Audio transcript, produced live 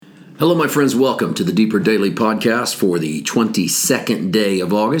Hello, my friends. Welcome to the Deeper Daily Podcast for the 22nd day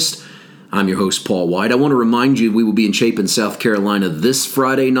of August. I'm your host, Paul White. I want to remind you we will be in Chapin, South Carolina this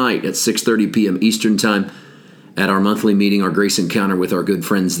Friday night at 6:30 p.m. Eastern Time at our monthly meeting, our Grace Encounter with our good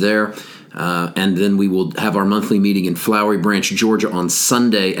friends there. And then we will have our monthly meeting in Flowery Branch, Georgia on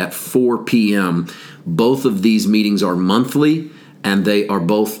Sunday at 4 p.m. Both of these meetings are monthly, and they are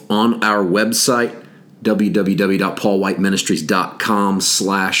both on our website,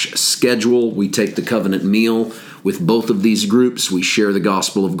 www.paulwhiteministries.com/schedule. We take the covenant meal with both of these groups. We share the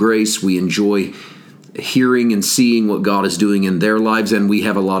gospel of grace. We enjoy hearing and seeing what God is doing in their lives. And we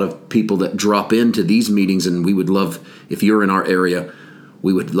have a lot of people that drop into these meetings, and we would love, if you're in our area,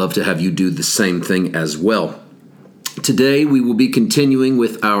 we would love to have you do the same thing as well. Today, we will be continuing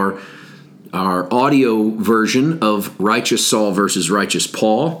with our audio version of Righteous Saul versus Righteous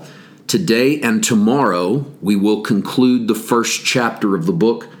Paul. Today and tomorrow, we will conclude the first chapter of the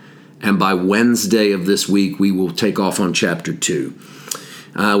book, and by Wednesday of this week, we will take off on chapter 2.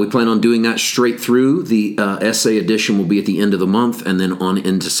 We plan on doing that straight through. The essay edition will be at the end of the month, and then on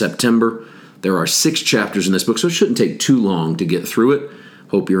into September. There are 6 chapters in this book, so it shouldn't take too long to get through it.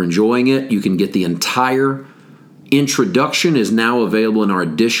 Hope you're enjoying it. You can get the entire introduction is now available in our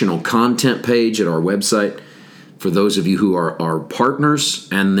additional content page at our website for those of you who are our partners,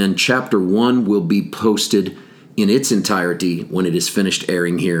 and then chapter 1 will be posted in its entirety when it is finished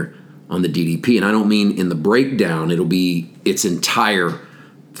airing here on the DDP. And I don't mean in the breakdown, it'll be its entire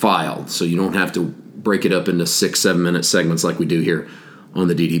file, so you don't have to break it up into 6-7 minute segments like we do here on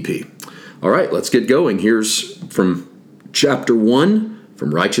the DDP. All right, let's get going. Here's from chapter 1,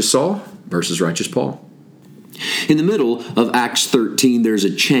 from Righteous Saul versus Righteous Paul. In the middle of Acts 13, there's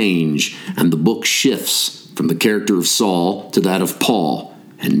a change, and the book shifts from the character of Saul to that of Paul,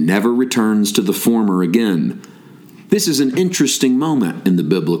 and never returns to the former again. This is an interesting moment in the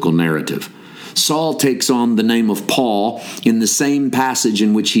biblical narrative. Saul takes on the name of Paul in the same passage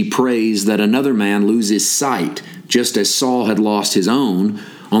in which he prays that another man lose his sight, just as Saul had lost his own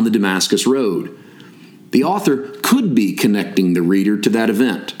on the Damascus road. The author could be connecting the reader to that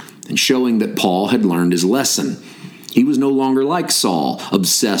event and showing that Paul had learned his lesson. He was no longer like Saul,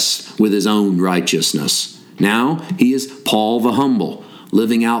 obsessed with his own righteousness. Now he is Paul the humble,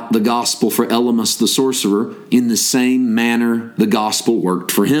 living out the gospel for Elymas the sorcerer in the same manner the gospel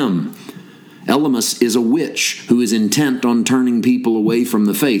worked for him. Elymas is a witch who is intent on turning people away from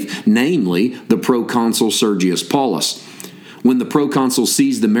the faith, namely the proconsul Sergius Paulus. When the proconsul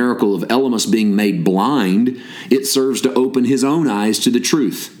sees the miracle of Elymas being made blind, it serves to open his own eyes to the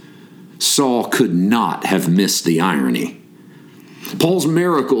truth. Saul could not have missed the irony. Paul's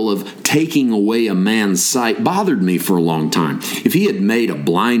miracle of taking away a man's sight bothered me for a long time. If he had made a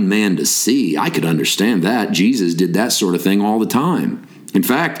blind man to see, I could understand that. Jesus did that sort of thing all the time. In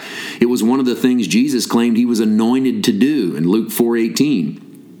fact, it was one of the things Jesus claimed he was anointed to do in Luke 4:18.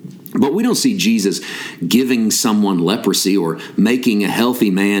 But we don't see Jesus giving someone leprosy or making a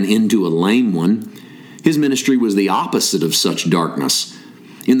healthy man into a lame one. His ministry was the opposite of such darkness.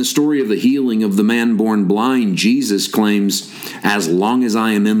 In the story of the healing of the man born blind, Jesus claims, "As long as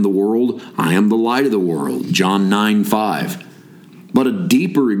I am in the world, I am the light of the world," John 9:5. But a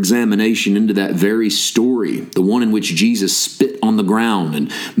deeper examination into that very story, the one in which Jesus spit on the ground and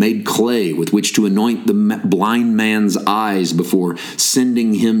made clay with which to anoint the blind man's eyes before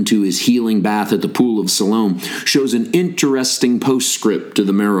sending him to his healing bath at the pool of Siloam, shows an interesting postscript to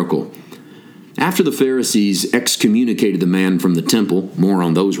the miracle. After the Pharisees excommunicated the man from the temple, more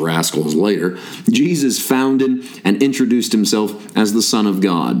on those rascals later, Jesus found him and introduced himself as the Son of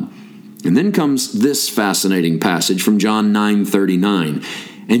God. And then comes this fascinating passage from John 9:39.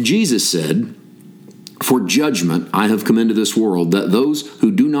 And Jesus said, "For judgment I have come into this world, that those who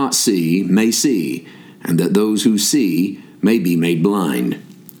do not see may see, and that those who see may be made blind."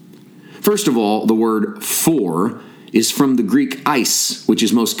 First of all, the word "for" is from the Greek eis, which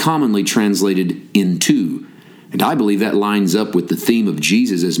is most commonly translated into. And I believe that lines up with the theme of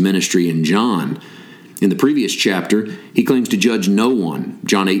Jesus' ministry in John. In the previous chapter, he claims to judge no one,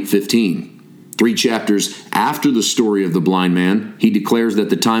 John 8:15. 3 chapters after the story of the blind man, he declares that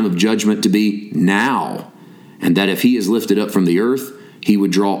the time of judgment to be now, and that if he is lifted up from the earth, he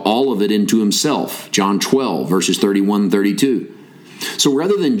would draw all of it into himself, John 12, verses 31-32. So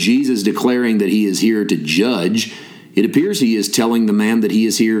rather than Jesus declaring that he is here to judge, it appears he is telling the man that he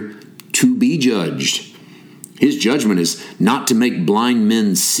is here to be judged. His judgment is not to make blind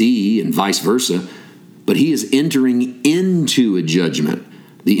men see and vice versa, but he is entering into a judgment,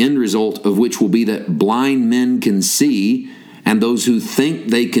 the end result of which will be that blind men can see, and those who think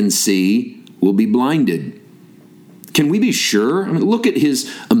they can see will be blinded. Can we be sure? I mean, look at his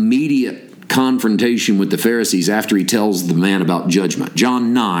immediate confrontation with the Pharisees after he tells the man about judgment.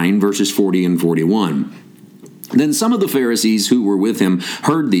 John 9, verses 40 and 41. Then some of the Pharisees who were with him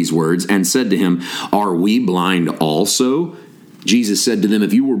heard these words and said to him, "Are we blind also?" Jesus said to them,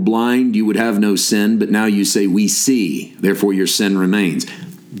 "If you were blind, you would have no sin, but now you say, 'We see,' therefore your sin remains."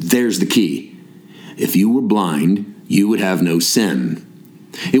 There's the key. If you were blind, you would have no sin.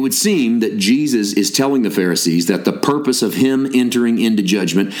 It would seem that Jesus is telling the Pharisees that the purpose of him entering into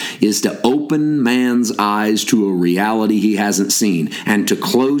judgment is to open man's eyes to a reality he hasn't seen and to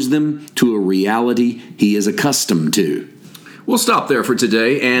close them to a reality he is accustomed to. We'll stop there for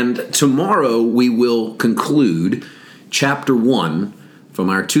today, and tomorrow we will conclude chapter 1 from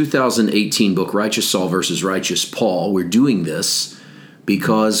our 2018 book, Righteous Saul versus Righteous Paul. We're doing this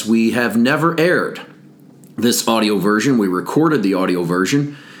because we have never aired this audio version. We recorded the audio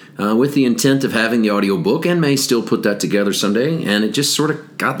version with the intent of having the audio book, and may still put that together someday, and it just sort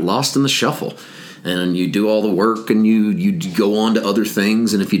of got lost in the shuffle. And you do all the work, and you go on to other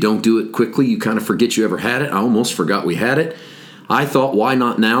things, and if you don't do it quickly, you kind of forget you ever had it. I almost forgot we had it. I thought, why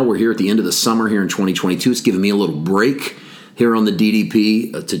not now? We're here at the end of the summer here in 2022. It's given me a little break here on the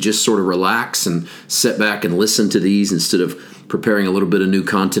DDP to just sort of relax and sit back and listen to these instead of preparing a little bit of new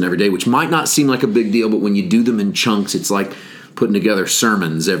content every day, which might not seem like a big deal, but when you do them in chunks, it's like putting together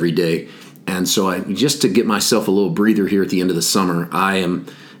sermons every day. And so just to get myself a little breather here at the end of the summer, I'm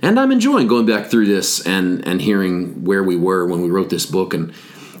enjoying going back through this and hearing where we were when we wrote this book,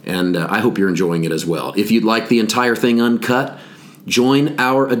 and I hope you're enjoying it as well. If you'd like the entire thing uncut, join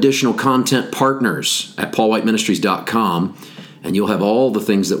our additional content partners at paulwhiteministries.com, and you'll have all the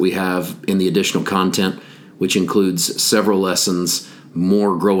things that we have in the additional content, which includes several lessons,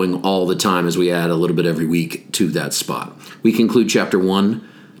 more growing all the time as we add a little bit every week to that spot. We conclude chapter 1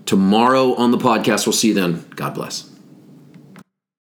 tomorrow on the podcast. We'll see you then. God bless.